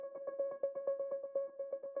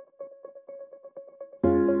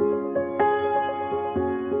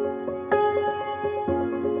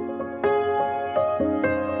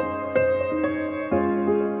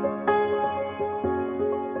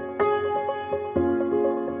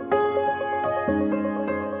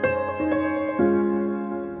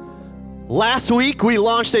Last week, we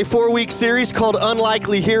launched a 4-week series called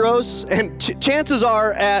Unlikely Heroes, and chances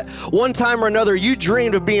are at one time or another, you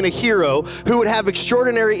dreamed of being a hero who would have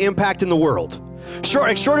extraordinary impact in the world,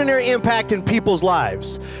 extraordinary impact in people's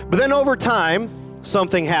lives. But then over time,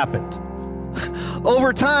 something happened.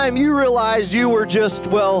 Over time, you realized you were just,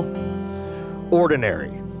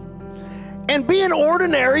 ordinary. And being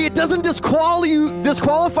ordinary, it doesn't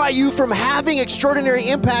disqualify you from having extraordinary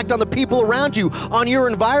impact on the people around you, on your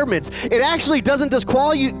environments. It actually doesn't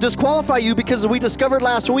disqualify you because, as we discovered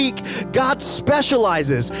last week, God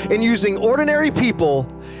specializes in using ordinary people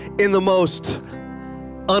in the most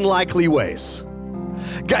unlikely ways.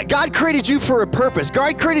 God created you for a purpose.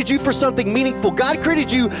 God created you for something meaningful. God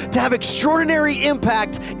created you to have extraordinary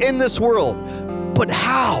impact in this world. But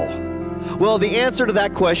how? Well, the answer to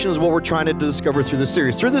that question is what we're trying to discover through this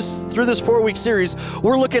series. Through this 4-week series,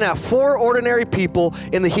 we're looking at 4 ordinary people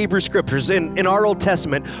in the Hebrew Scriptures, in our Old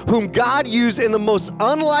Testament, whom God used in the most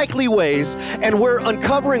unlikely ways, and we're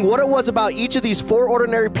uncovering what it was about each of these 4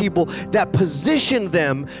 ordinary people that positioned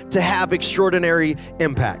them to have extraordinary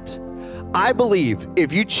impact. I believe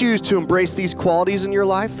if you choose to embrace these qualities in your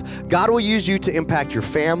life, God will use you to impact your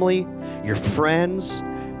family, your friends,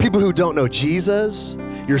 people who don't know Jesus,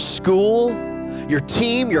 your school, your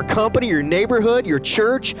team, your company, your neighborhood, your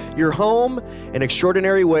church, your home, in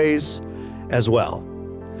extraordinary ways as well.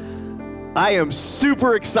 I am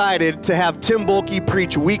super excited to have Tim Bulke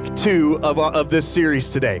preach week 2 of this series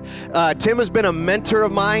today. Tim has been a mentor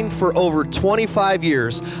of mine for over 25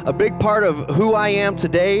 years. A big part of who I am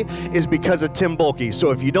today is because of Tim Bulke.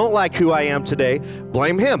 So if you don't like who I am today,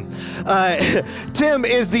 blame him. Tim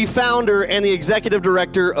is the founder and the executive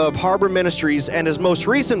director of Harbor Ministries, and his most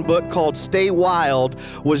recent book called Stay Wild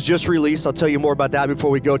was just released. I'll tell you more about that before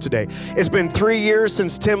we go today. It's been 3 years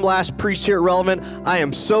since Tim last preached here at Relevant. I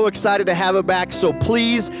am so excited to have it back, so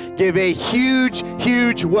please give a huge,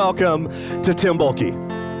 huge welcome to Tim Bulke.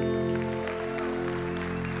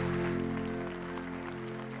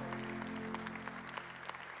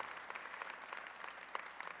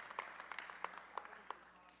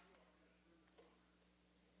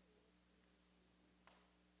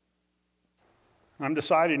 I'm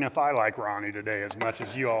deciding if I like Ronnie today as much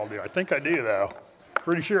as you all do. I think I do, though.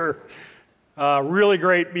 Pretty sure. Really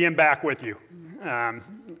great being back with you.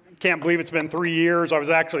 Can't believe it's been 3 years. I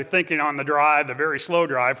was actually thinking on the drive, the very slow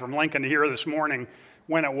drive from Lincoln to here this morning,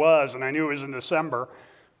 when it was, and I knew it was in December.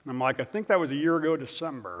 And I'm like, I think that was a year ago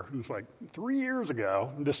December. It's like 3 years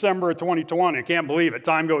ago, December of 2020. I can't believe it.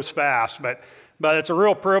 Time goes fast, but it's a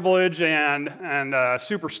real privilege and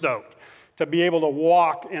super stoked to be able to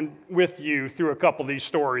walk with you through a couple of these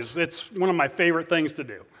stories. It's one of my favorite things to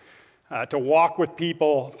do. To walk with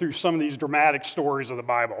people through some of these dramatic stories of the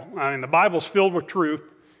Bible. I mean, the Bible's filled with truth,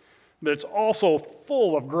 but it's also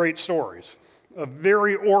full of great stories of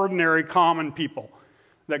very ordinary, common people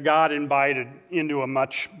that God invited into a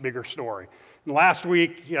much bigger story. And last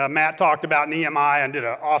week, Matt talked about Nehemiah and did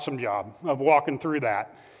an awesome job of walking through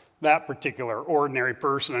that particular ordinary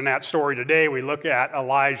person. In that story today, we look at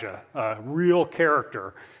Elijah, a real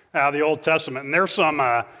character out of the Old Testament. And there's some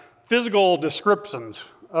physical descriptions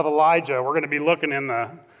of Elijah. We're going to be looking in the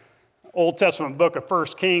Old Testament book of 1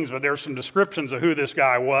 Kings, but there's some descriptions of who this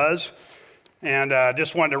guy was. And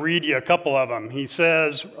just wanted to read you a couple of them. He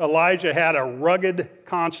says, Elijah had a rugged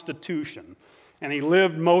constitution, and he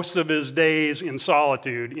lived most of his days in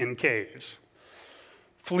solitude in caves.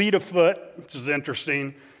 Fleet of foot, which is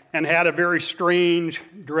interesting, and had a very strange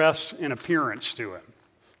dress and appearance to him.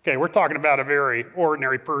 Okay, we're talking about a very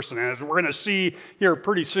ordinary person. And as we're going to see here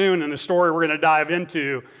pretty soon in the story we're going to dive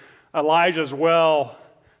into, Elijah's well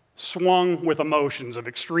swung with emotions, of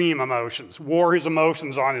extreme emotions, wore his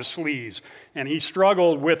emotions on his sleeves. And he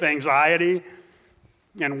struggled with anxiety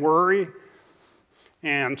and worry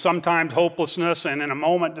and sometimes hopelessness and in a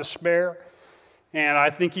moment despair. And I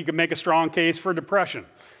think you could make a strong case for depression,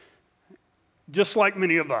 just like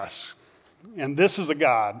many of us. And this is the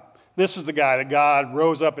guy that God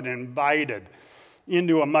rose up and invited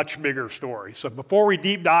into a much bigger story. So before we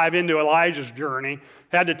deep dive into Elijah's journey,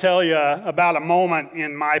 I had to tell you about a moment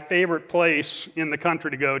in my favorite place in the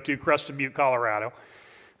country to go to, Crested Butte, Colorado.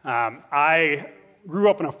 I grew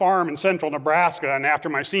up on a farm in central Nebraska, and after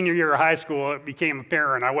my senior year of high school, it became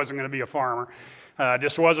apparent I wasn't going to be a farmer.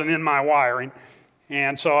 Just wasn't in my wiring.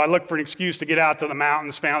 And so I looked for an excuse to get out to the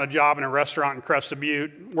mountains, found a job in a restaurant in Crested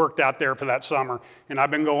Butte, worked out there for that summer. And I've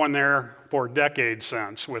been going there for decades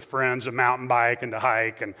since with friends to mountain bike and to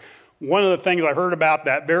hike. And one of the things I heard about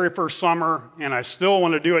that very first summer, and I still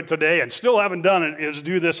want to do it today and still haven't done it, is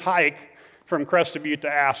do this hike from Crested Butte to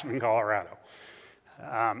Aspen, Colorado.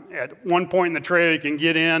 At one point in the trail, you can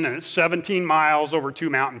get in, and it's 17 miles over 2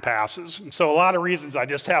 mountain passes. And so a lot of reasons I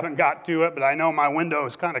just haven't got to it, but I know my window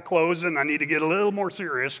is kind of closing. I need to get a little more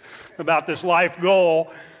serious about this life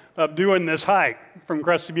goal of doing this hike from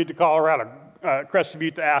Crested Butte to Colorado, Crested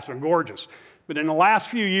Butte to Aspen, gorgeous. But in the last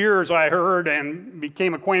few years, I heard and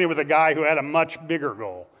became acquainted with a guy who had a much bigger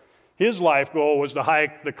goal. His life goal was to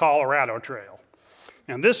hike the Colorado Trail.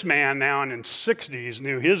 And this man, now in his 60s,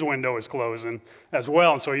 knew his window was closing as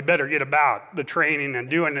well, and so he better get about the training and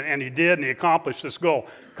doing it, and he did, and he accomplished this goal.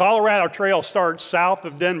 Colorado Trail starts south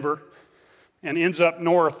of Denver and ends up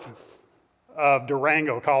north of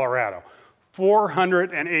Durango, Colorado.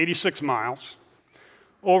 486 miles,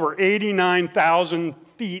 over 89,000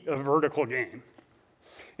 feet of vertical gain.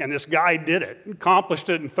 And this guy did it, accomplished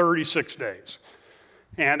it in 36 days.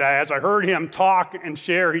 And as I heard him talk and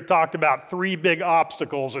share, he talked about 3 big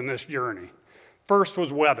obstacles in this journey. First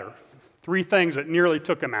was weather. 3 things that nearly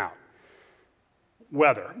took him out.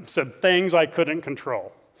 Weather. He said things I couldn't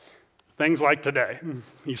control. Things like today.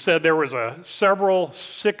 He said there was several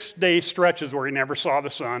 6-day stretches where he never saw the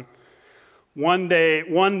sun.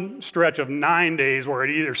 One stretch of 9 days where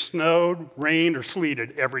it either snowed, rained, or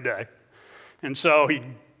sleeted every day. And so he'd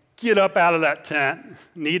get up out of that tent,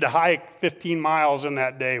 need to hike 15 miles in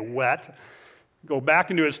that day wet, go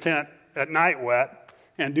back into his tent at night wet,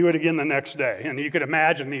 and do it again the next day. And you could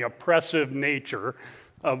imagine the oppressive nature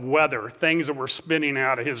of weather, things that were spinning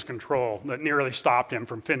out of his control that nearly stopped him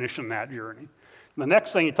from finishing that journey. The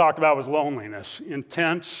next thing he talked about was loneliness,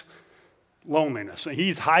 intense loneliness. And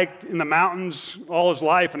he's hiked in the mountains all his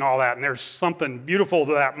life and all that, and there's something beautiful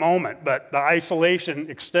to that moment, but the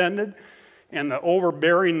isolation extended, and the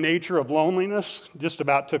overbearing nature of loneliness just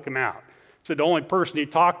about took him out. So the only person he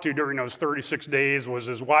talked to during those 36 days was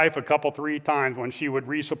his wife 3 times when she would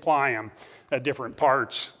resupply him at different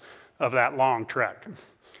parts of that long trek. And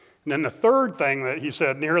then the third thing that he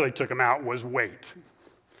said nearly took him out was weight.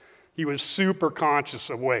 He was super conscious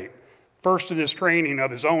of weight. First in his training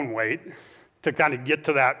of his own weight to kind of get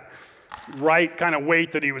to that right kind of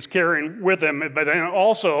weight that he was carrying with him, but then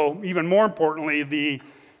also, even more importantly, the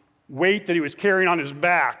weight that he was carrying on his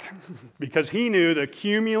back, because he knew the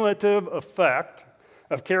cumulative effect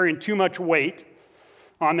of carrying too much weight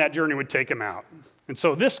on that journey would take him out. And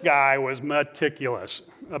so this guy was meticulous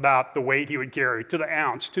about the weight he would carry to the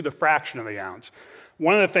ounce, to the fraction of the ounce.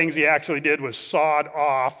 One of the things he actually did was sawed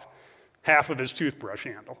off half of his toothbrush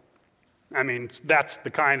handle. I mean, that's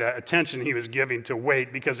the kind of attention he was giving to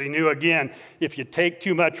weight, because he knew, again, if you take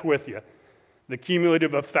too much with you, the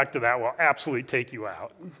cumulative effect of that will absolutely take you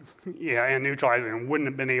out. And neutralize it, and wouldn't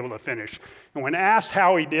have been able to finish. And when asked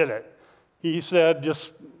how he did it, he said,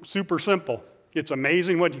 just super simple. It's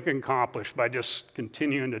amazing what you can accomplish by just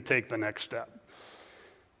continuing to take the next step.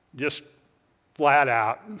 Just flat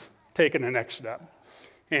out taking the next step.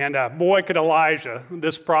 And boy, could Elijah,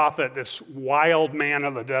 this prophet, this wild man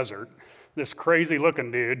of the desert, this crazy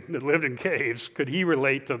looking dude that lived in caves, could he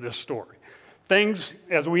relate to this story? Things,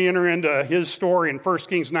 as we enter into his story in 1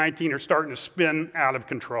 Kings 19, are starting to spin out of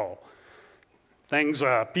control. Things,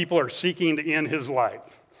 people are seeking to end his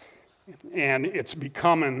life, and it's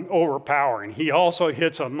becoming overpowering. He also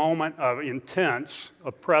hits a moment of intense,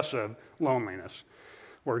 oppressive loneliness,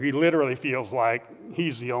 where he literally feels like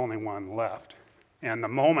he's the only one left. And the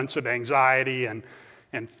moments of anxiety and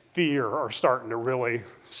fear are starting to really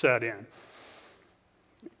set in.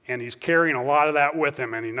 And he's carrying a lot of that with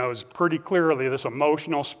him, and he knows pretty clearly this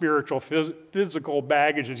emotional, spiritual, physical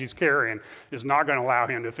baggage that he's carrying is not going to allow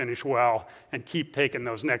him to finish well and keep taking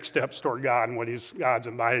those next steps toward God and what God's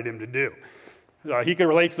invited him to do. He can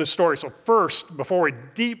relate to this story. So first, before we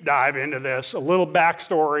deep dive into this, a little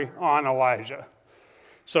backstory on Elijah.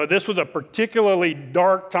 So this was a particularly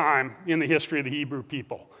dark time in the history of the Hebrew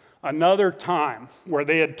people. Another time where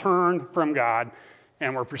they had turned from God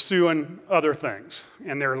and were pursuing other things.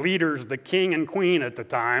 And their leaders, the king and queen at the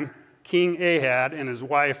time, King Ahab and his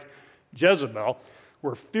wife Jezebel,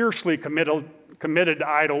 were fiercely committed to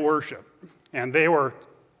idol worship. And they were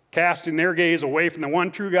casting their gaze away from the one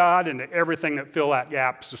true God into everything that filled that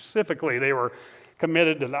gap. Specifically, they were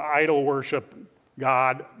committed to the idol worship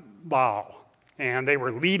god Baal. And they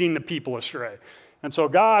were leading the people astray. And so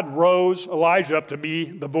God rose Elijah up to be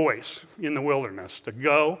the voice in the wilderness, to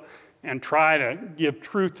go and try to give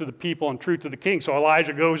truth to the people and truth to the king. So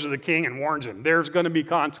Elijah goes to the king and warns him, there's going to be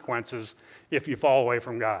consequences if you fall away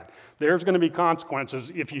from God. There's going to be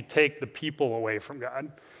consequences if you take the people away from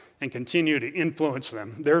God and continue to influence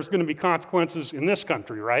them. There's going to be consequences in this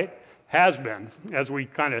country, right? Has been, as we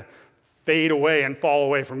kind of fade away and fall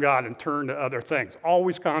away from God and turn to other things.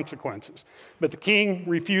 Always consequences. But the king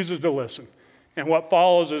refuses to listen. And what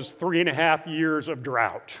follows is 3.5 years of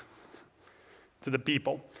drought to the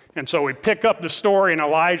people. And so we pick up the story in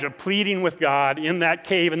Elijah pleading with God in that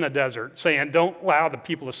cave in the desert, saying, don't allow the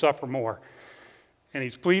people to suffer more. And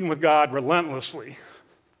he's pleading with God relentlessly.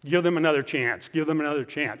 Give them another chance. Give them another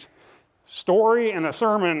chance. Story and a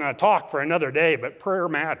sermon and a talk for another day, but prayer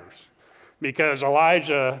matters because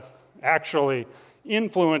Elijah actually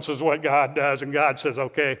influences what God does, and God says,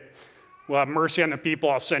 okay, well, have mercy on the people,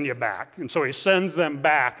 I'll send you back. And so he sends them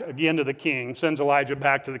back again to the king, sends Elijah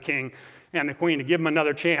back to the king and the queen to give him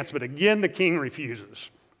another chance, but again the king refuses.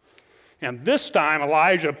 And this time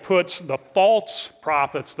Elijah puts the false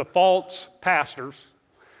prophets, the false pastors,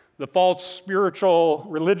 the false spiritual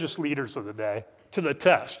religious leaders of the day to the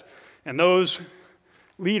test. And those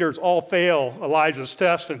leaders all fail Elijah's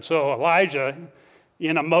test, and so Elijah,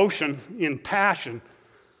 in emotion, in passion,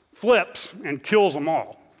 flips and kills them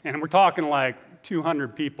all. And we're talking like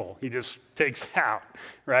 200 people he just takes out,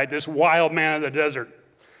 right? This wild man of the desert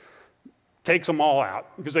takes them all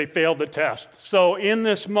out because they failed the test. So in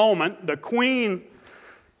this moment, the queen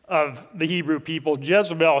of the Hebrew people,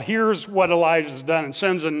 Jezebel, hears what Elijah's done and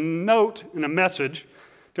sends a note and a message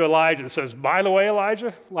to Elijah and says, by the way,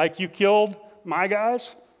 Elijah, like you killed my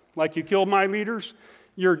guys, like you killed my leaders,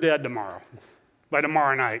 you're dead tomorrow. By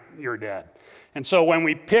tomorrow night, you're dead. And so when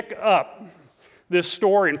we pick up this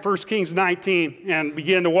story in 1 Kings 19 and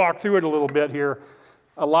begin to walk through it a little bit here,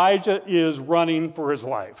 Elijah is running for his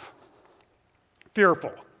life.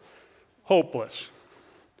 Fearful, hopeless.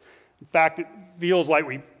 In fact, it feels like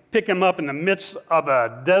we pick him up in the midst of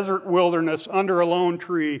a desert wilderness under a lone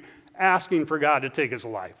tree, asking for God to take his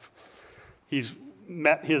life. He's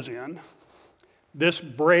met his end. This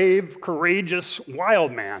brave, courageous,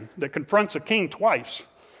 wild man that confronts a king twice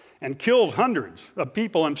and kills hundreds of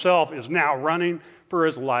people himself is now running for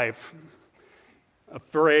his life.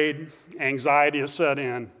 Afraid, anxiety has set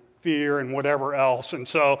in, fear, and whatever else. And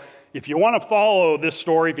so if you want to follow this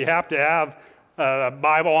story, if you have to have a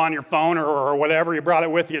Bible on your phone or whatever, you brought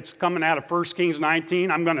it with you, it's coming out of 1 Kings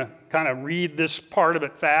 19. I'm going to kind of read this part of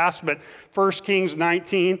it fast, but 1 Kings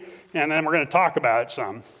 19, and then we're going to talk about it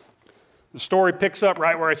some. The story picks up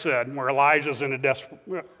right where I said, where Elijah's in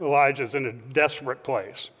a desperate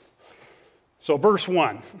place. So verse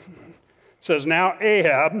 1 says, now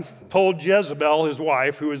Ahab told Jezebel, his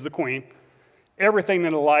wife, who is the queen, everything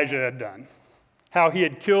that Elijah had done, how he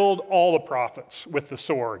had killed all the prophets with the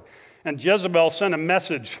sword. And Jezebel sent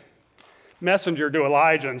a messenger to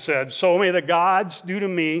Elijah and said, so may the gods do to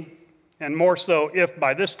me, and more so if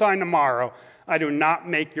by this time tomorrow I do not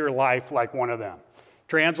make your life like one of them.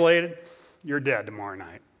 Translated, you're dead tomorrow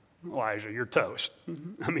night. Elijah, you're toast.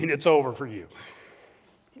 I mean, it's over for you.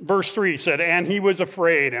 Verse 3 said, and he was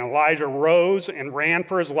afraid, and Elijah rose and ran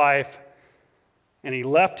for his life, and he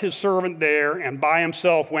left his servant there and by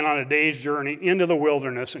himself went on a day's journey into the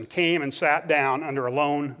wilderness and came and sat down under a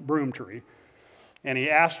lone broom tree. And he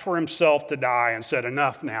asked for himself to die and said,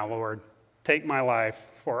 enough now, Lord, take my life,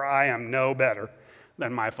 for I am no better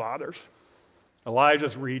than my fathers.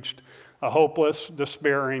 Elijah's reached a hopeless,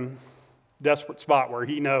 despairing, desperate spot where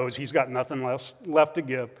he knows he's got nothing left to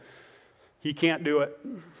give. He can't do it.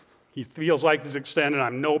 He feels like he's extended.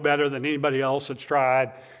 I'm no better than anybody else that's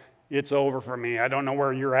tried. It's over for me. I don't know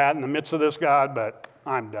where you're at in the midst of this, God, but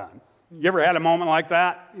I'm done. You ever had a moment like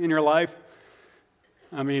that in your life?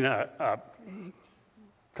 I mean,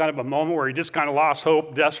 kind of a moment where you just kind of lost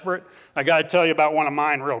hope, desperate. I got to tell you about one of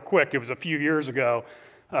mine real quick. It was a few years ago.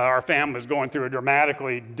 Our family was going through a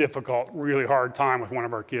dramatically difficult, really hard time with one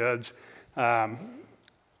of our kids.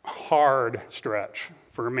 Hard stretch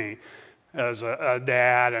for me as a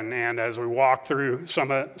dad, and as we walked through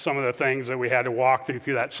some of the things that we had to walk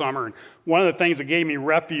through that summer. And one of the things that gave me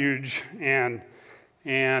refuge and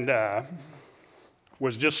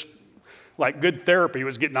was just like good therapy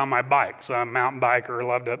was getting on my bike. So I'm a mountain biker,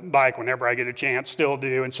 love to bike whenever I get a chance, still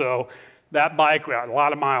do. And so that bike, we had a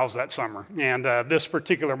lot of miles that summer. And this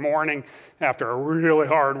particular morning, after a really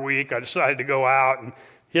hard week, I decided to go out and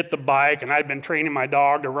hit the bike, and I'd been training my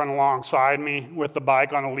dog to run alongside me with the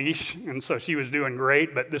bike on a leash, and so she was doing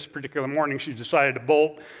great, but this particular morning she decided to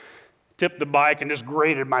bolt, tipped the bike, and just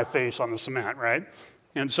grated my face on the cement, right?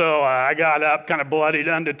 And so I got up, kind of bloodied,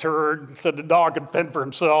 undeterred, said the dog could fend for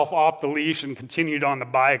himself, off the leash, and continued on the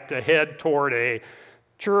bike to head toward a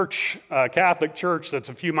church, Catholic church that's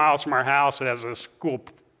a few miles from our house. It has a school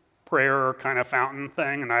prayer kind of fountain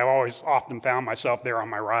thing, and I always often found myself there on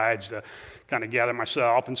my rides to kind of gather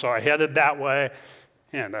myself. And so I headed that way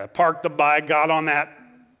and parked the bike, got on that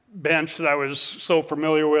bench that I was so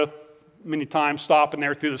familiar with many times, stopping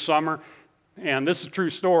there through the summer. And this is a true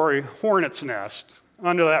story, hornet's nest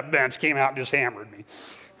under that bench, came out and just hammered me.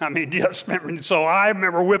 I mean, so I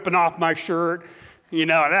remember whipping off my shirt. You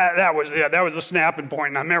know, that was it. That was a snapping point.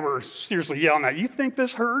 And I remember seriously yelling out, "You think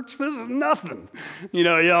this hurts? This is nothing." You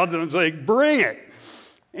know, yelled, and I was like, "Bring it."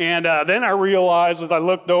 And then I realized as I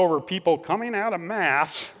looked over, people coming out of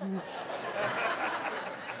Mass,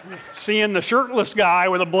 seeing the shirtless guy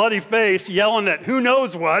with a bloody face yelling at who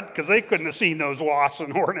knows what, because they couldn't have seen those wasps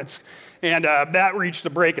and hornets. And that reached the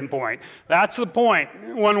breaking point. That's the point,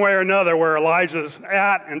 one way or another, where Elijah's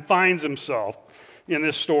at and finds himself in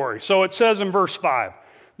this story. So it says in verse 5,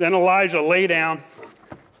 then Elijah lay down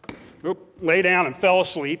and fell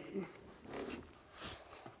asleep.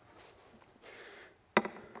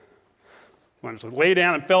 Lay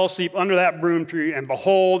down and fell asleep under that broom tree, and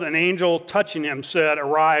behold, an angel touching him said,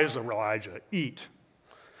 "Arise, Elijah, eat."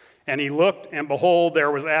 And he looked, and behold,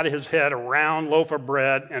 there was at his head a round loaf of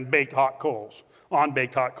bread and baked hot coals,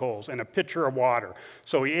 and a pitcher of water.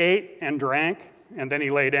 So he ate and drank, and then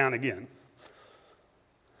he lay down again.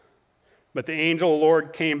 But the angel of the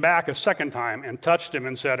Lord came back a second time and touched him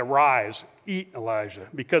and said, "Arise, eat, Elijah,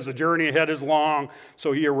 because the journey ahead is long."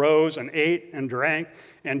 So he arose and ate and drank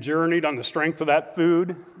and journeyed on the strength of that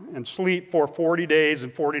food and sleep for 40 days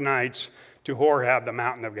and 40 nights to Horeb, the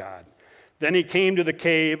mountain of God. Then he came to the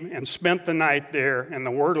cave and spent the night there, and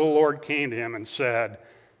the word of the Lord came to him and said,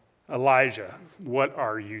 "Elijah, what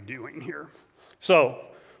are you doing here?" So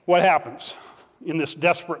what happens in this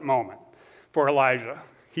desperate moment for Elijah?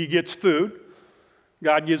 He gets food.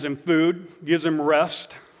 God gives him food, gives him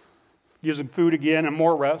rest, gives him food again and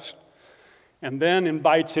more rest, and then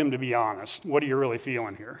invites him to be honest. What are you really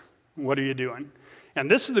feeling here? What are you doing? And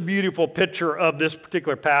this is the beautiful picture of this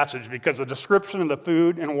particular passage, because the description of the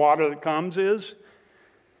food and water that comes is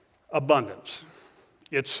abundance.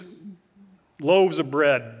 It's loaves of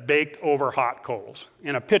bread baked over hot coals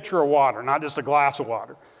and a pitcher of water, not just a glass of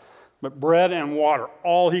water, but bread and water,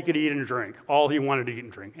 all he could eat and drink, all he wanted to eat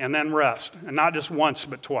and drink. And then rest, and not just once,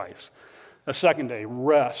 but twice. A second day,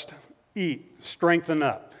 rest, eat, strengthen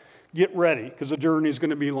up, get ready, because the journey is going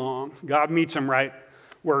to be long. God meets him right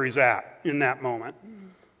where he's at in that moment,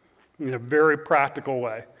 in a very practical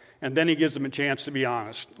way. And then he gives him a chance to be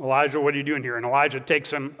honest. "Elijah, what are you doing here?" And Elijah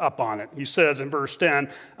takes him up on it. He says in verse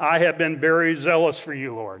 10, "I have been very zealous for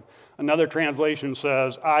you, Lord." Another translation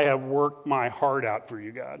says, "I have worked my heart out for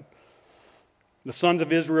you, God. The sons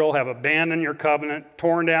of Israel have abandoned your covenant,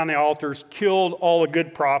 torn down the altars, killed all the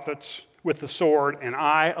good prophets with the sword, and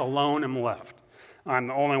I alone am left. I'm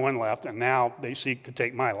the only one left, and now they seek to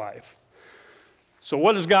take my life." So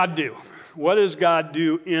what does God do? What does God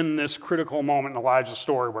do in this critical moment in Elijah's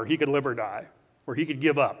story where he could live or die, where he could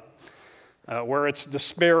give up, where it's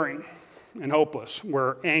despairing and hopeless,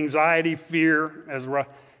 where anxiety, fear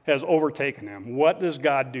has overtaken him? What does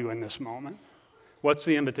God do in this moment? What's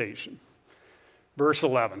the invitation? Verse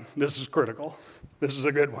 11. This is critical. This is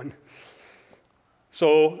a good one.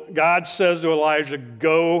 So God says to Elijah,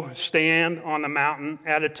 "Go stand on the mountain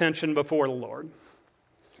at attention before the Lord,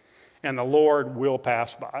 and the Lord will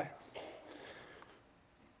pass by."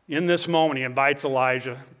 In this moment, he invites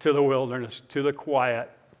Elijah to the wilderness, to the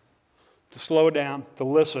quiet, to slow down, to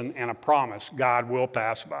listen, and a promise: God will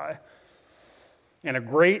pass by. And a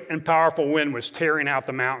great and powerful wind was tearing out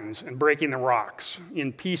the mountains and breaking the rocks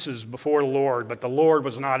in pieces before the Lord, but the Lord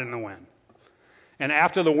was not in the wind. And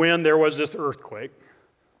after the wind, there was this earthquake,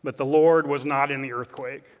 but the Lord was not in the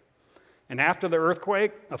earthquake. And after the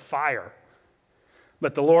earthquake, a fire,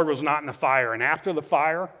 but the Lord was not in the fire. And after the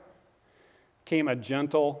fire came a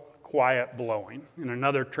gentle, quiet blowing. And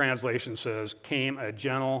another translation says, came a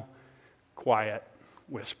gentle, quiet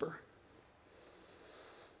whisper.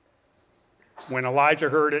 When Elijah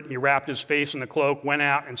heard it, he wrapped his face in the cloak, went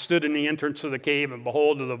out, and stood in the entrance of the cave, and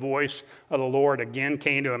behold, the voice of the Lord again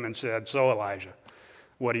came to him and said, "So, Elijah,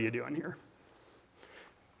 what are you doing here?"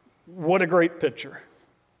 What a great picture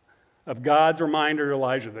of God's reminder to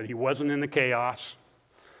Elijah that he wasn't in the chaos.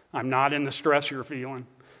 I'm not in the stress you're feeling.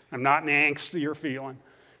 I'm not in the angst that you're feeling,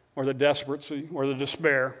 or the desperation, or the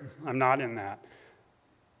despair. I'm not in that.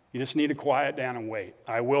 You just need to quiet down and wait.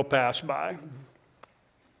 I will pass by.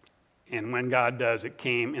 And when God does, it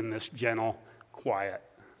came in this gentle, quiet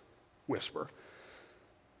whisper.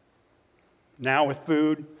 Now with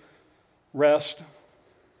food, rest,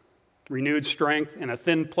 renewed strength, and a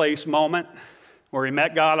thin place moment where he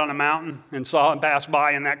met God on a mountain and saw him pass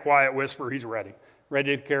by in that quiet whisper, he's ready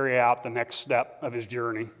to carry out the next step of his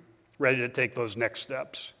journey, ready to take those next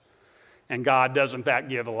steps. And God does, in fact,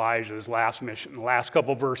 give Elijah his last mission. The last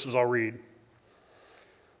couple verses I'll read.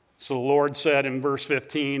 So the Lord said in verse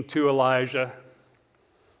 15 to Elijah,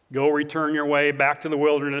 Go return your way back to the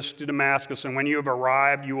wilderness to Damascus, and when you have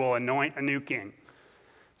arrived, you will anoint a new king.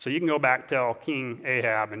 So you can go back and tell King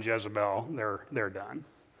Ahab and Jezebel they're done.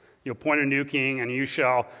 You'll appoint a new king, and you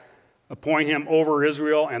shall appoint him over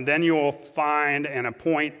Israel, and then you will find and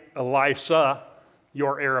appoint Elisha,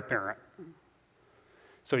 your heir apparent.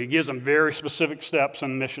 So he gives them very specific steps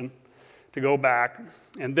on mission to go back.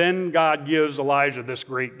 And then God gives Elijah this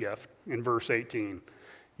great gift in verse 18.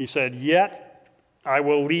 He said, "Yet I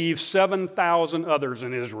will leave 7,000 others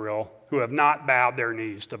in Israel who have not bowed their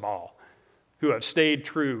knees to Baal, who have stayed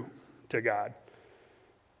true to God.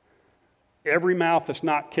 Every mouth that's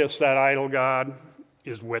not kissed that idol god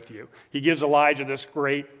is with you." He gives Elijah this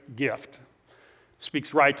great gift,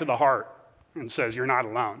 speaks right to the heart, and says, you're not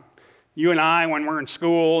alone. You and I, when we're in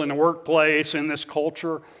school, in the workplace, in this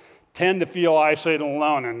culture, tend to feel isolated and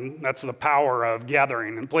alone, and that's the power of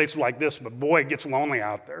gathering in places like this, but boy, it gets lonely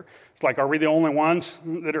out there. It's like, are we the only ones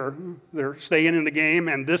that are staying in the game?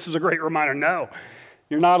 And this is a great reminder, no,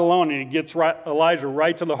 you're not alone. And he gets Elijah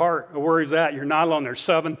right to the heart of where he's at. You're not alone. There's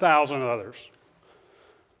 7,000 others.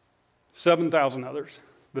 7,000 others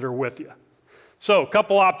that are with you. So, a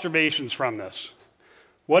couple observations from this.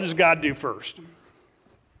 What does God do first?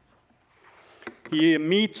 He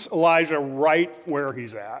meets Elijah right where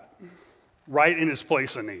he's at, right in his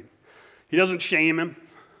place of need. He doesn't shame him,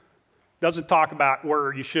 doesn't talk about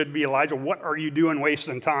where you should be. Elijah, what are you doing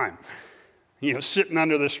wasting time? Sitting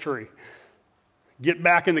under this tree. Get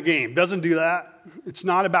back in the game. Doesn't do that. It's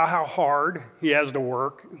not about how hard he has to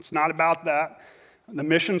work. It's not about that. The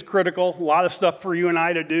mission's critical. A lot of stuff for you and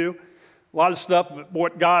I to do. A lot of stuff, but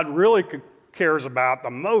what God really cares about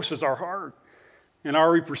the most is our heart. And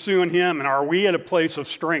are we pursuing him? And are we at a place of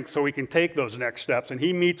strength so we can take those next steps? And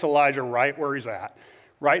he meets Elijah right where he's at,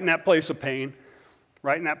 right in that place of pain,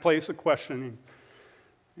 right in that place of questioning,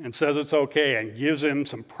 and says it's okay and gives him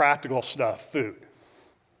some practical stuff, food,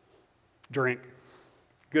 drink,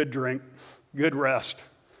 good rest.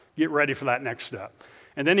 Get ready for that next step.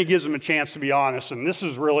 And then he gives him a chance to be honest, and this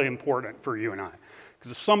is really important for you and I,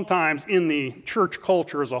 because sometimes in the church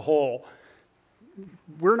culture as a whole,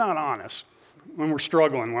 we're not honest. When we're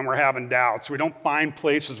struggling, when we're having doubts, we don't find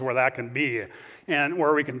places where that can be and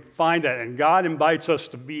where we can find that. And God invites us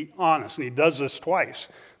to be honest, and he does this twice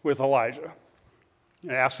with Elijah. He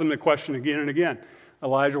asks him the question again and again.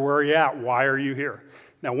 Elijah, where are you at? Why are you here?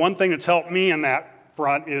 Now, one thing that's helped me in that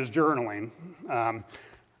front is journaling.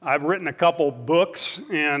 I've written a couple books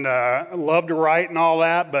and I love to write and all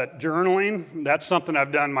that, but journaling, that's something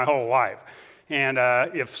I've done my whole life. And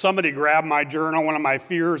if somebody grabbed my journal, one of my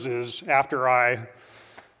fears is after I,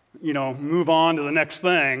 move on to the next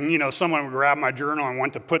thing, someone would grab my journal and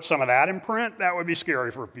want to put some of that in print. That would be scary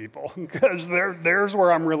for people because there's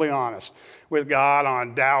where I'm really honest with God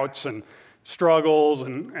on doubts and struggles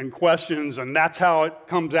and questions, and that's how it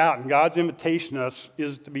comes out. And God's invitation to us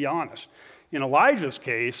is to be honest. In Elijah's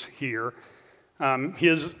case here,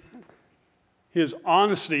 his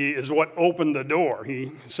honesty is what opened the door.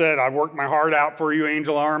 He said, I worked my heart out for you,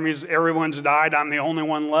 angel armies. Everyone's died. I'm the only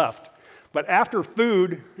one left. But after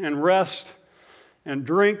food and rest and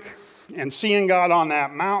drink and seeing God on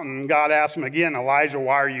that mountain, God asked him again, Elijah,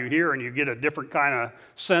 why are you here? And you get a different kind of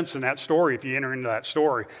sense in that story if you enter into that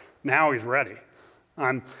story. Now he's ready.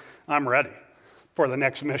 I'm ready for the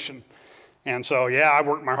next mission. And so, I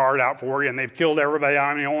worked my heart out for you, and they've killed everybody.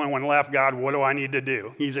 I'm the only one left. God, what do I need to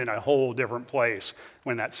do? He's in a whole different place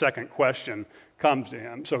when that second question comes to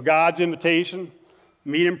him. So God's invitation,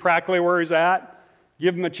 meet him practically where he's at,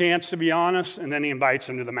 give him a chance to be honest, and then he invites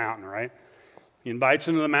him to the mountain, right? He invites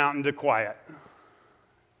him to the mountain to quiet.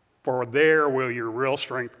 For there will your real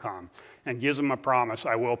strength come, and gives him a promise,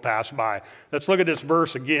 I will pass by. Let's look at this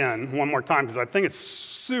verse again one more time, because I think it's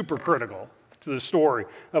super critical to the story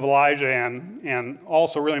of Elijah and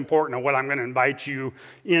also really important to what I'm going to invite you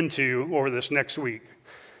into over this next week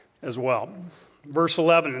as well. Verse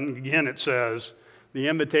 11, and again it says, the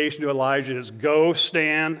invitation to Elijah is go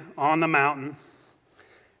stand on the mountain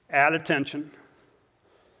at attention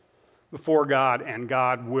before God, and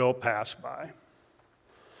God will pass by.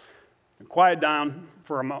 And quiet down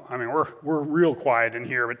for a moment. I mean, we're real quiet in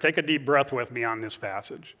here, but take a deep breath with me on this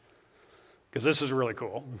passage, because this is really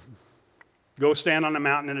cool. Go stand on the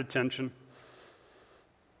mountain at attention.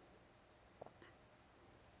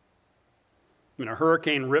 And a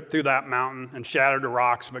hurricane ripped through that mountain and shattered the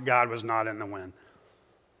rocks, but God was not in the wind.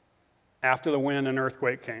 After the wind, an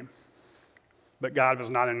earthquake came, but God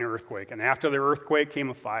was not in the earthquake. And after the earthquake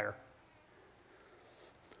came a fire,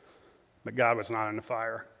 but God was not in the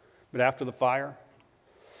fire. But after the fire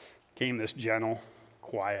came this gentle,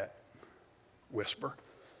 quiet whisper.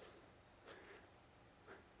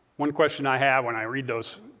 One question I have when I read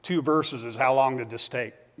those 2 verses is, how long did this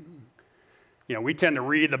take? We tend to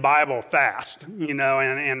read the Bible fast,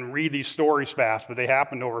 and read these stories fast, but they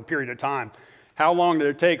happened over a period of time. How long did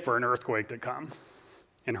it take for an earthquake to come,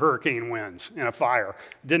 and hurricane winds, and a fire?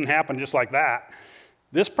 It didn't happen just like that.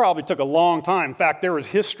 This probably took a long time. In fact, there was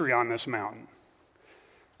history on this mountain.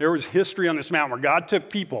 There was history on this mountain where God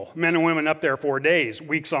took people, men and women, up there for days,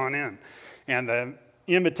 weeks on end. And the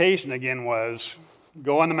invitation again was,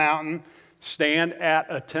 go on the mountain, stand at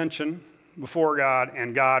attention before God,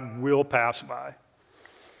 and God will pass by.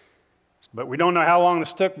 But we don't know how long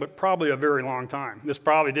this took, but probably a very long time. This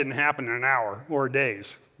probably didn't happen in an hour or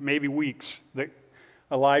days, maybe weeks, that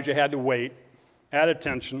Elijah had to wait at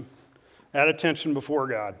attention before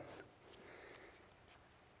God.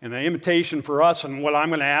 And the invitation for us, and what I'm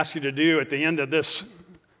going to ask you to do at the end of this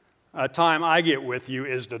time I get with you,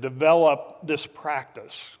 is to develop this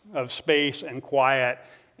practice of space and quiet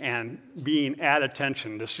and being at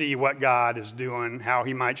attention to see what God is doing, how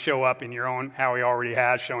he might show up in your own, how he already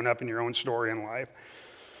has shown up in your own story in life.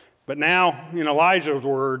 But now, in Elijah's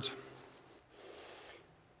words,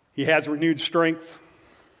 he has renewed strength.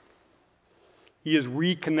 He is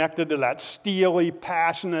reconnected to that steely,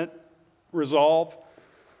 passionate resolve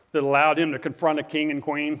that allowed him to confront a king and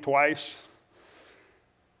queen twice,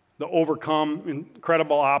 to overcome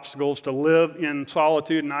incredible obstacles, to live in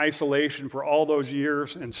solitude and isolation for all those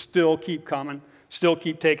years and still keep coming, still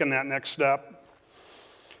keep taking that next step.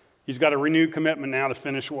 He's got a renewed commitment now to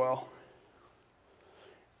finish well.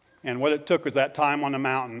 And what it took was that time on the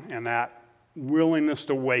mountain and that willingness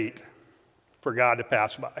to wait for God to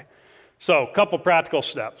pass by. So, a couple practical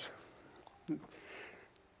steps.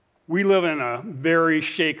 We live in a very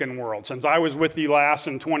shaken world. Since I was with you last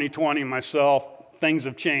in 2020 myself, things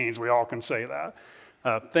have changed. We all can say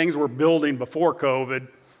that. Things were building before COVID,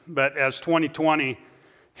 but as 2020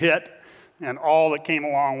 hit and all that came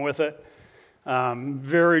along with it,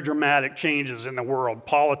 very dramatic changes in the world.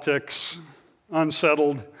 Politics,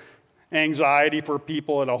 unsettled anxiety for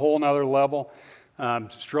people at a whole nother level.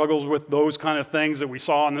 Struggles with those kind of things that we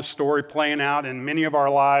saw in this story playing out in many of our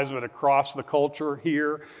lives, but across the culture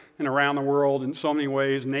here and around the world in so many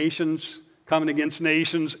ways. Nations coming against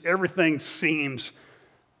nations. Everything seems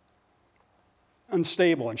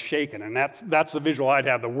unstable and shaken, and that's the visual I'd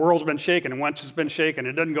have. The world's been shaken, and once it's been shaken,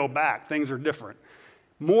 it doesn't go back. Things are different.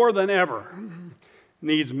 More than ever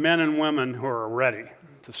needs men and women who are ready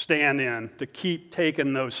to stand in, to keep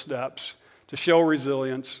taking those steps, to show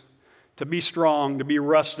resilience, to be strong, to be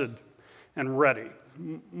rested and ready,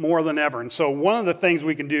 more than ever. And so one of the things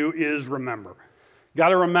we can do is remember. Got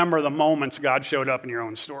to remember the moments God showed up in your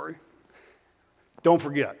own story. Don't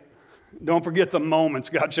forget. Don't forget the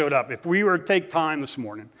moments God showed up. If we were to take time this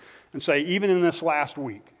morning and say, even in this last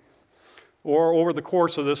week or over the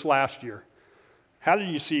course of this last year, how did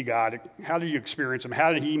you see God? How did you experience him?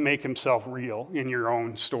 How did he make himself real in your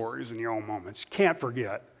own stories and your own moments? Can't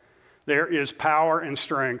forget. There is power and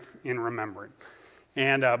strength in remembering.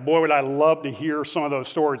 And boy, would I love to hear some of those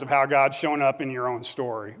stories of how God's shown up in your own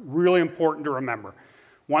story. Really important to remember.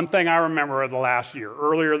 One thing I remember of the last year,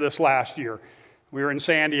 earlier this last year, we were in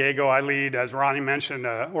San Diego. I lead, as Ronnie mentioned,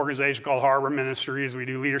 an organization called Harbor Ministries. We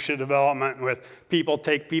do leadership development with people,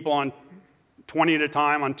 take people on 20 at a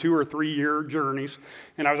time on 2 or 3 year journeys.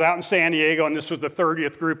 And I was out in San Diego, and this was the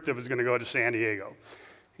 30th group that was going to go to San Diego.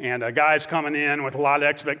 And guys coming in with a lot of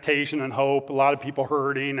expectation and hope, a lot of people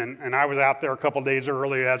hurting. And I was out there a couple days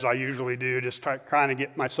early, as I usually do, just trying to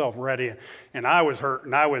get myself ready. And I was hurt,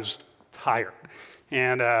 and I was tired.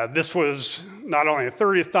 And this was not only the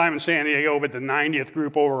 30th time in San Diego, but the 90th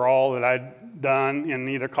group overall that I'd done in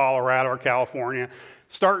either Colorado or California.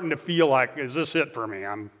 Starting to feel like, is this it for me?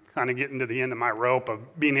 I'm kind of getting to the end of my rope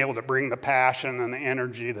of being able to bring the passion and the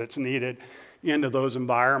energy that's needed into those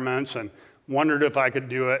environments, and wondered if I could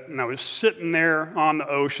do it. And I was sitting there on the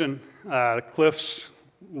ocean, cliffs,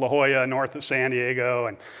 La Jolla, north of San Diego,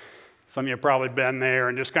 and some of you have probably been there,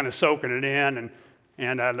 and just kind of soaking it in.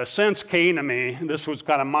 And the sense came to me, this was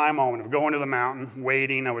kind of my moment of going to the mountain,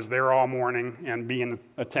 waiting. I was there all morning and being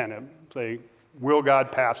attentive. Say, will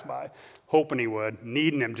God pass by? Hoping he would,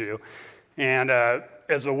 needing him to. And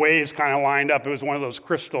as the waves kind of lined up, it was one of those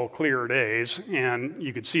crystal clear days, and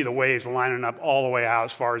you could see the waves lining up all the way out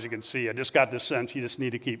as far as you can see. I just got this sense you just need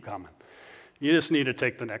to keep coming. You just need to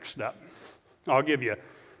take the next step. I'll give you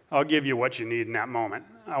what you need in that moment.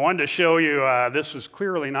 I wanted to show you, this is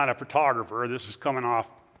clearly not a photographer. This is coming off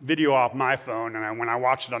video off my phone, and when I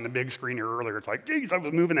watched it on the big screen here earlier, it's like, geez, I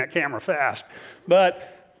was moving that camera fast.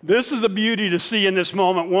 But This is a beauty to see in this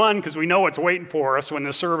moment. One, because we know what's waiting for us when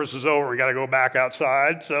the service is over. We got to go back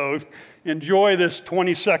outside. So enjoy this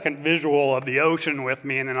 20-second visual of the ocean with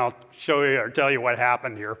me, and then I'll show you or tell you what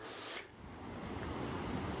happened here.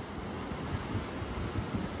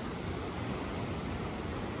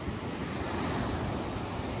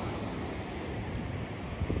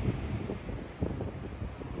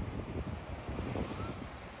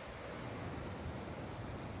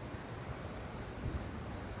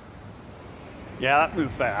 Yeah, that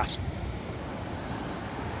moved fast.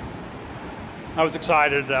 I was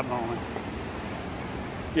excited at that moment.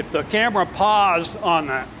 If the camera paused on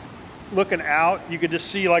that, looking out, you could just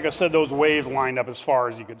see, like I said, those waves lined up as far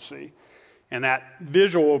as you could see. And that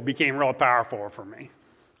visual became real powerful for me.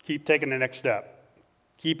 Keep taking the next step.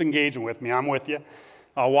 Keep engaging with me. I'm with you.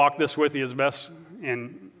 I'll walk this with you as best,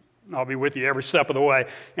 and I'll be with you every step of the way.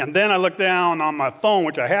 And then I looked down on my phone,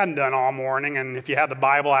 which I hadn't done all morning, and if you have the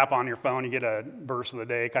Bible app on your phone, you get a verse of the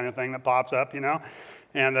day kind of thing that pops up, you know.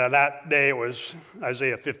 And that day it was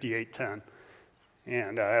Isaiah 58:10.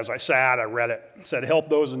 And as I sat, I read it. It said, "Help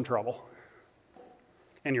those in trouble,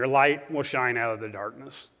 and your light will shine out of the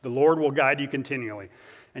darkness. The Lord will guide you continually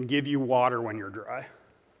and give you water when you're dry,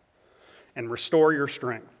 and restore your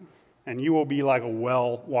strength, and you will be like a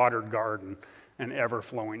well-watered garden, an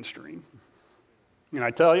ever-flowing stream." And I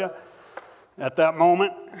tell you, at that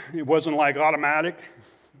moment, it wasn't like automatic,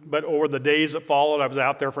 but over the days that followed, I was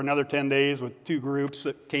out there for another 10 days with 2 groups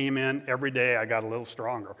that came in. Every day I got a little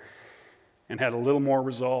stronger and had a little more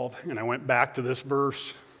resolve. And I went back to this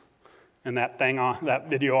verse and that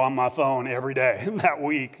video on my phone every day that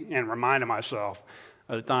week and reminded myself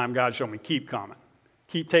at the time God showed me, keep coming.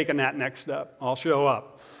 Keep taking that next step. I'll show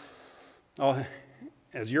up.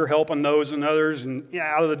 As you're helping those and others and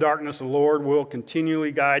out of the darkness, the Lord will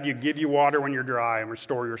continually guide you, give you water when you're dry, and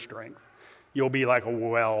restore your strength. You'll be like a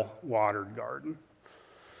well-watered garden.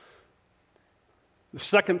 The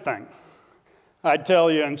second thing I'd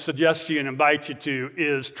tell you and suggest you and invite you to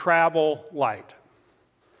is travel light.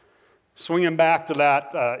 Swinging back to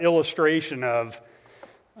that illustration of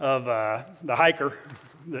the hiker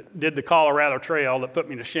that did the Colorado Trail that put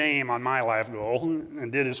me to shame on my life goal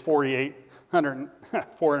and did his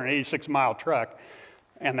 486-mile trek,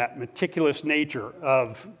 and that meticulous nature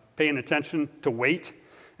of paying attention to weight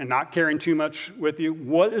and not carrying too much with you.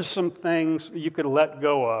 What is some things you could let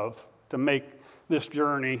go of to make this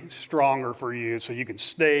journey stronger for you so you can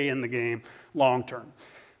stay in the game long term?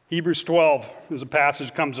 Hebrews 12 is a passage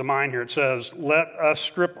that comes to mind here. It says, "Let us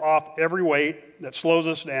strip off every weight that slows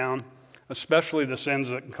us down, especially the sins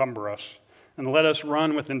that encumber us, and let us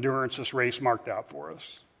run with endurance this race marked out for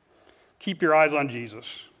us." Keep your eyes on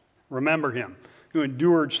Jesus. Remember him, who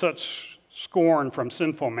endured such scorn from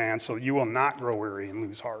sinful man, so you will not grow weary and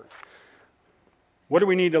lose heart. What do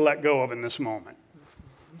we need to let go of in this moment?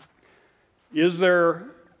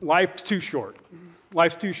 Life's too short.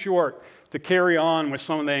 Life's too short to carry on with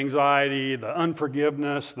some of the anxiety, the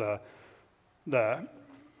unforgiveness,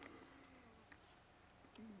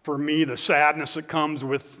 for me, the sadness that comes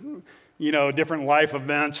with, different life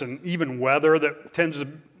events and even weather that tends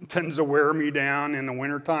to wear me down in the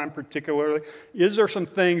wintertime particularly. Is there some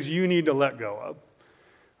things you need to let go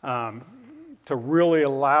of to really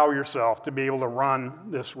allow yourself to be able to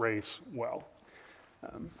run this race well?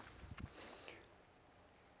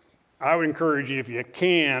 I would encourage you, if you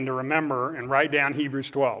can, to remember and write down Hebrews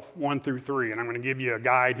 12, 1 through 3. And I'm going to give you a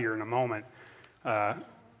guide here in a moment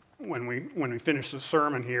when we finish the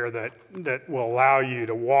sermon here that will allow you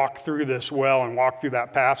to walk through this well and walk through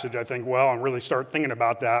that passage, I think, well, and really start thinking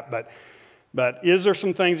about that. But is there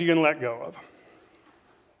some things you can let go of?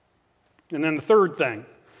 And then the third thing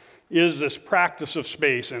is this practice of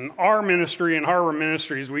space. In our ministry, in Harbor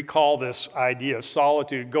Ministries, we call this idea of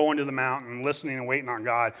solitude, going to the mountain, listening and waiting on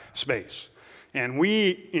God, space. And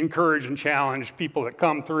we encourage and challenge people that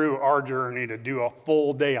come through our journey to do a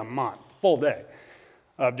full day a month, full day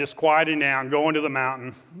of just quieting down, going to the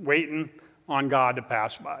mountain, waiting on God to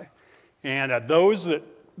pass by. And those that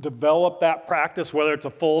develop that practice, whether it's a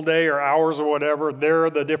full day or hours or whatever, they're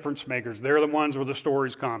the difference makers. They're the ones where the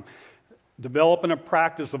stories come. Developing a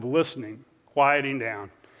practice of listening, quieting down.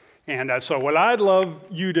 And so what I'd love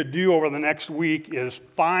you to do over the next week is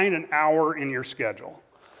find an hour in your schedule.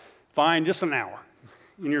 Find just an hour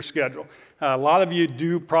in your schedule. A lot of you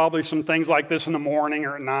do probably some things like this in the morning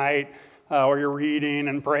or at night, or you're reading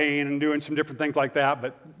and praying and doing some different things like that.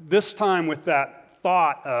 But this time with that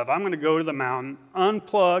thought of, I'm going to go to the mountain,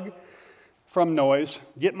 unplug from noise,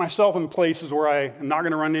 get myself in places where I am not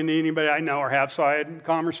going to run into anybody I know or have side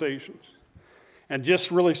conversations, and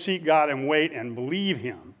just really seek God and wait and believe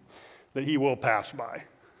him that he will pass by.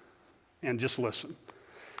 and just listen.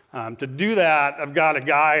 To do that, I've got a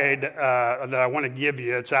guide that I want to give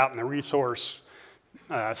you. It's out in the resource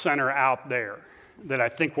center out there that I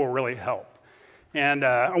think will really help. And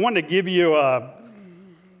I wanted to give you I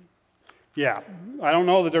don't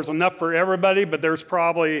know that there's enough for everybody, but there's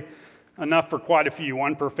probably enough for quite a few,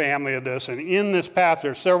 one per family of this. And in this passage,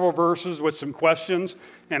 there's several verses with some questions,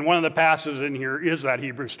 and one of the passages in here is that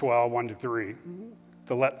Hebrews 12, 1-3,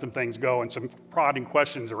 to let some things go and some prodding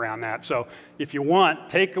questions around that. So if you want,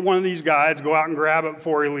 take one of these guides, go out and grab it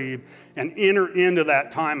before you leave, and enter into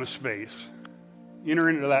that time of space. Enter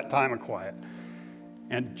into that time of quiet.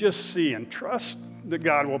 And just see and trust that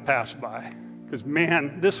God will pass by. Because,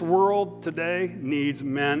 man, this world today needs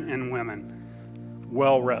men and women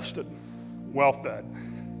well-rested, well-fed,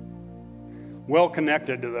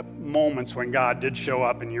 well-connected to the moments when God did show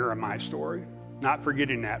up in your and my story. Not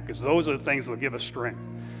forgetting that, because those are the things that will give us strength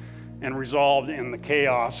and resolved in the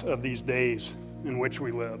chaos of these days in which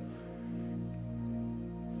we live.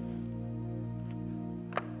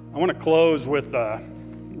 I want to close with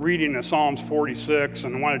reading of Psalms 46,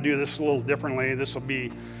 and I want to do this a little differently. This will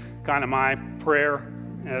be kind of my prayer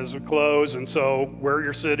as we close. And so where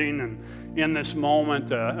you're sitting and in this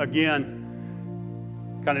moment, again,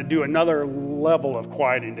 kind of do another level of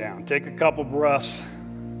quieting down. Take a couple breaths,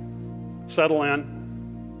 settle in.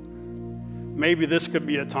 Maybe this could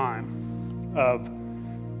be a time of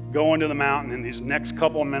going to the mountain in these next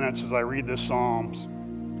couple of minutes as I read this Psalms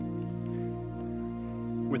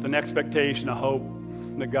with an expectation, a hope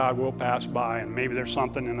that God will pass by. And maybe there's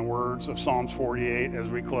something in the words of Psalms 48 as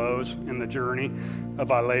we close in the journey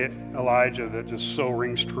of Elijah that just so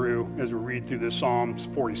rings true as we read through this Psalms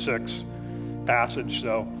 46 passage.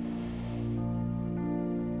 So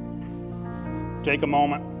take a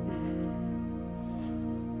moment.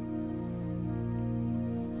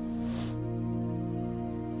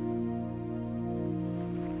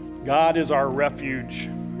 God is our refuge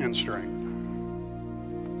and strength.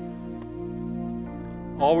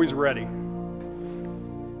 Always ready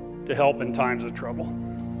to help in times of trouble.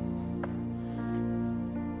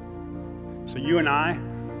 So you and I,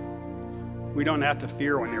 we don't have to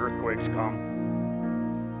fear when the earthquakes come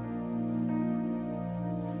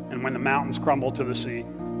and when the mountains crumble to the sea.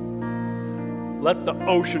 Let the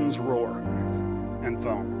oceans roar and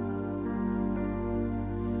foam.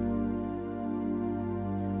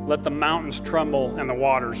 Let the mountains tremble and the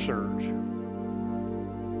waters surge.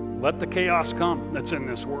 Let the chaos come that's in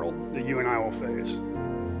this world that you and I will face.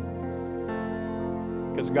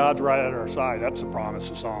 Because God's right at our side. That's the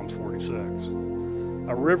promise of Psalms 46.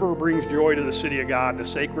 A river brings joy to the city of God, the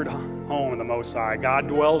sacred home of the Most High. God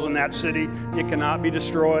dwells in that city. It cannot be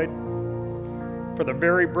destroyed. For the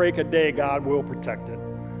very break of day, God will protect it.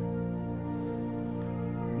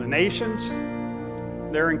 The nations,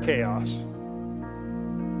 they're in chaos.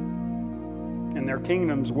 And their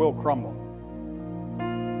kingdoms will crumble.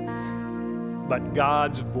 But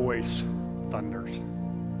God's voice thunders.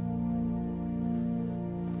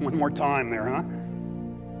 One more time there, huh?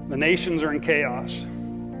 The nations are in chaos.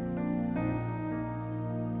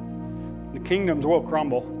 The kingdoms will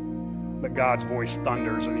crumble, but God's voice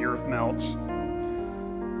thunders and the earth melts.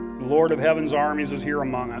 The Lord of heaven's armies is here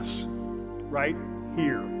among us, right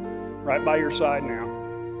here, right by your side now.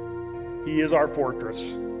 He is our fortress.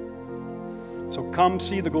 So come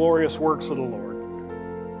see the glorious works of the Lord.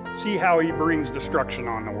 See how he brings destruction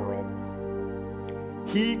on the world.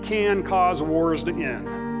 He can cause wars to end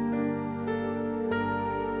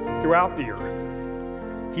throughout the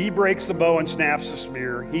earth. He breaks the bow and snaps the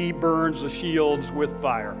spear. He burns the shields with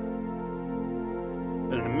fire.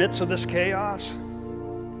 But in the midst of this chaos,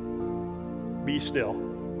 be still.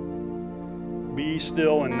 Be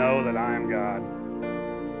still and know that I am God.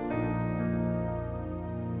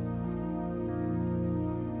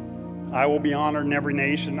 I will be honored in every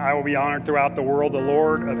nation. I will be honored throughout the world. The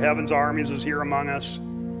Lord of heaven's armies is here among us.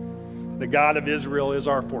 The God of Israel is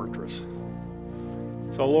our fortress.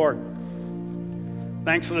 So, Lord,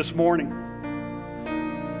 thanks for this morning.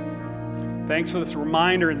 Thanks for this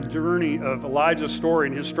reminder and journey of Elijah's story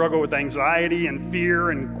and his struggle with anxiety and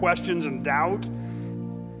fear and questions and doubt.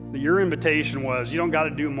 That your invitation was, you don't got to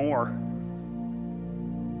do more.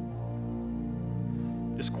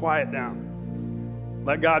 Just quiet down.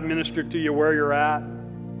 Let God minister to you where you're at,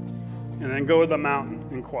 and then go to the mountain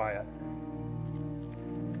and quiet.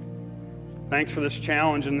 Thanks for this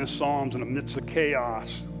challenge in this Psalms and amidst the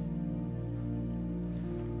chaos.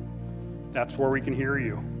 That's where we can hear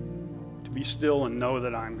you. To be still and know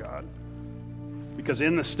that I'm God. Because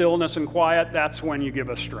in the stillness and quiet, that's when you give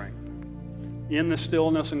us strength. In the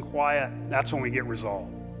stillness and quiet, that's when we get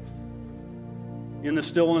resolved. In the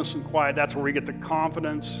stillness and quiet, that's where we get the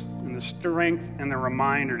confidence and the strength and the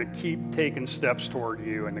reminder to keep taking steps toward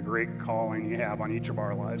you and the great calling you have on each of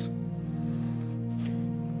our lives.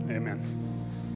 Amen.